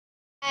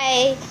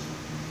Hi.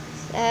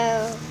 So,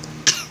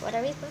 what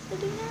are we supposed to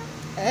do now?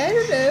 I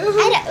don't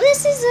know.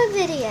 This is a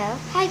video.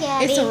 Hi,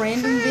 Gabby. It's a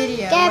random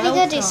video. Gabby,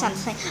 go do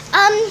something.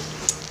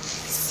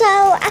 So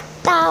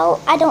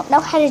I don't know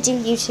how to do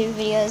YouTube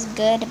videos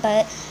good,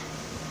 but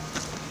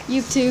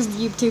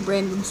YouTube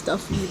random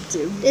stuff from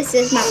YouTube. this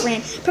is not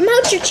random.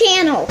 Promote your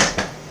channel.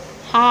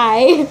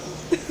 Hi.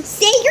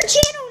 Say your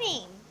channel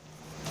name.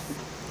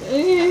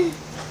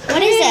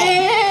 What is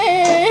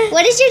it?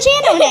 What is your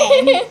channel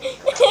name?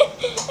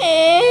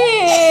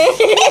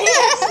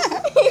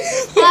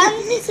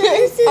 So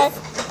this is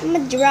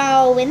I'm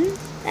drawing.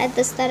 I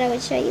just thought I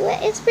would show you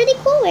it. It's pretty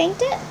cool, ain't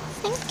it?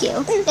 Thank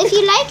you. If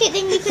you like it,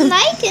 then you can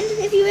like it.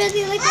 If you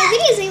really like my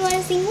videos and you want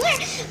to see more,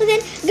 well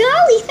then,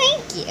 golly,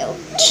 thank you.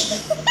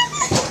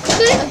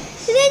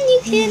 Then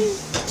you can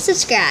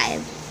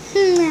subscribe.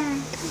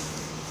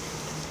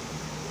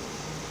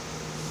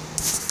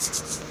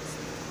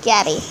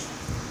 Gabby,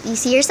 you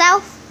see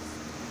yourself?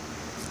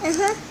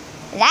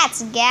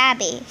 That's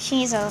Gabby.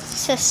 She's a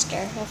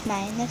sister of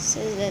mine. This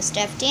is a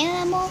stuffed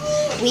animal.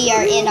 We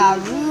are in our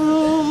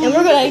room. And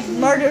we're gonna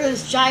murder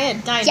this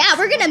giant dinosaur. Yeah,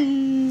 we're gonna...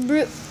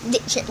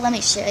 Here, let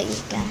me show you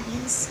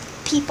guys.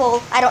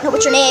 People, I don't know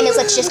what your name is.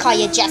 Let's just call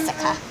you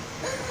Jessica.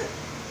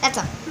 That's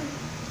all.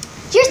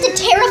 Here's the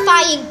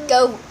terrifying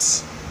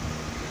goat.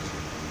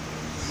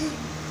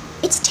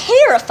 It's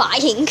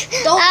terrifying.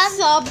 Don't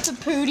sub to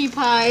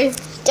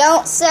PewDiePie.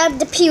 Don't sub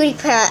to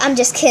PewDiePie. I'm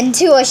just kidding.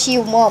 Do what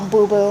you want,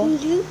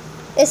 boo-boo.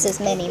 This is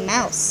Minnie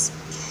Mouse.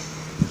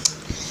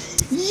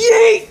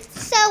 Yay!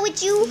 So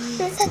would you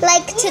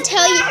like to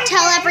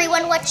tell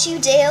everyone what you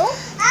do?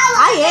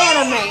 I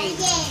animate.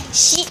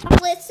 She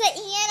Alyssa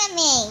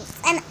animates,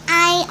 and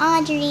I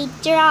Audrey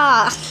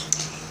draw.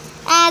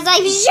 As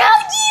I've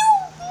shown you,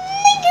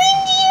 my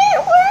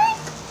green work.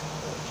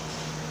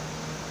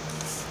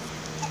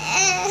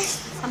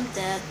 I'm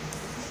dead.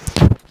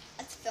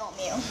 Let's film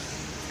you.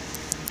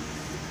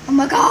 Oh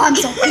my god, I'm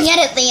so bad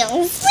at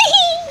things.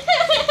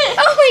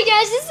 Oh my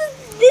gosh,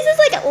 this is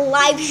like a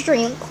live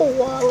stream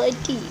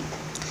quality.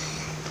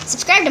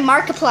 Subscribe to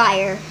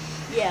Markiplier.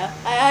 Yeah,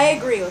 I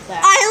agree with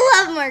that.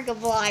 I love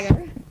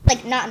Markiplier.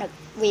 Like, not in a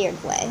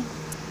weird way.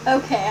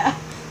 Okay.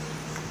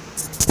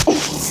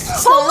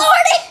 Oh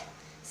lordy!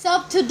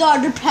 Sub to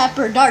Dr.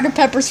 Pepper. Dr.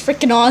 Pepper's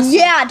freaking awesome.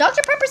 Yeah,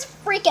 Dr. Pepper's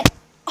freaking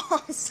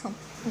awesome.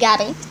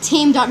 Gabby.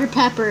 Team Dr.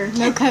 Pepper.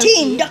 No Coke.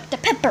 Team Dr.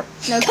 Pepper.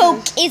 No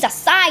Coke is a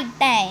side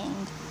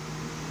thing.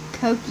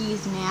 Cokey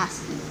is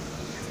nasty.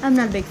 I'm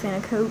not a big fan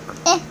of Coke.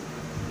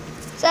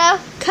 So,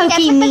 Cokey that's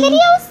it for me.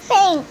 videos.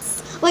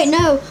 Thanks. Wait,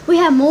 no. We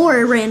have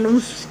more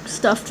random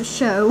stuff to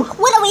show.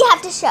 What do we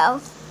have to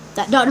show?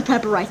 That Dr.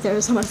 Pepper right there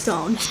is on my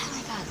phone. Oh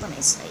my god, let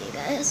me show you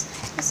guys.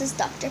 This is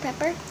Dr.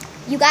 Pepper.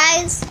 You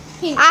guys,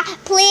 Hey.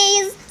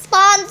 please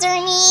sponsor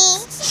me.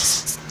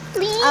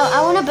 Please.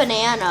 I want a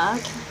banana.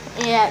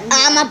 Yeah.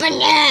 I'm a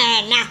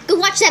banana. Go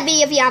watch that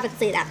video if you haven't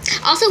seen that.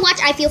 Also watch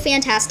I Feel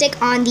Fantastic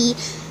on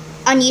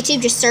YouTube.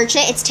 Just search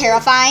it. It's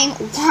terrifying.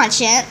 Watch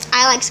it.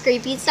 I like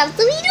creepy stuff.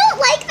 So if you don't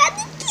like that,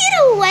 then get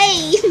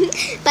away.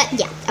 But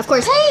yeah, of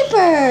course.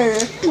 Paper.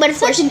 But of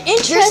course, an you're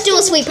still a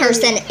interesting sweet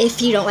person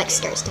if you don't like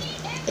scary stuff.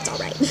 It's all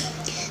right.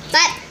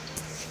 But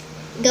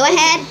go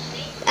ahead.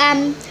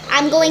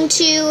 I'm going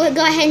to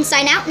go ahead and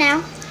sign out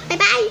now. Bye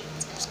bye.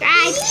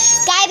 Subscribe.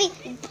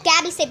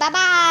 Gabby, say bye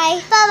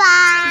bye. Bye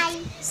bye.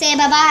 Say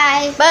bye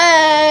bye.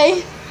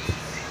 Bye.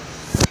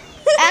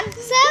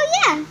 So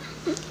yeah,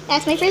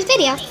 that's my first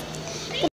video.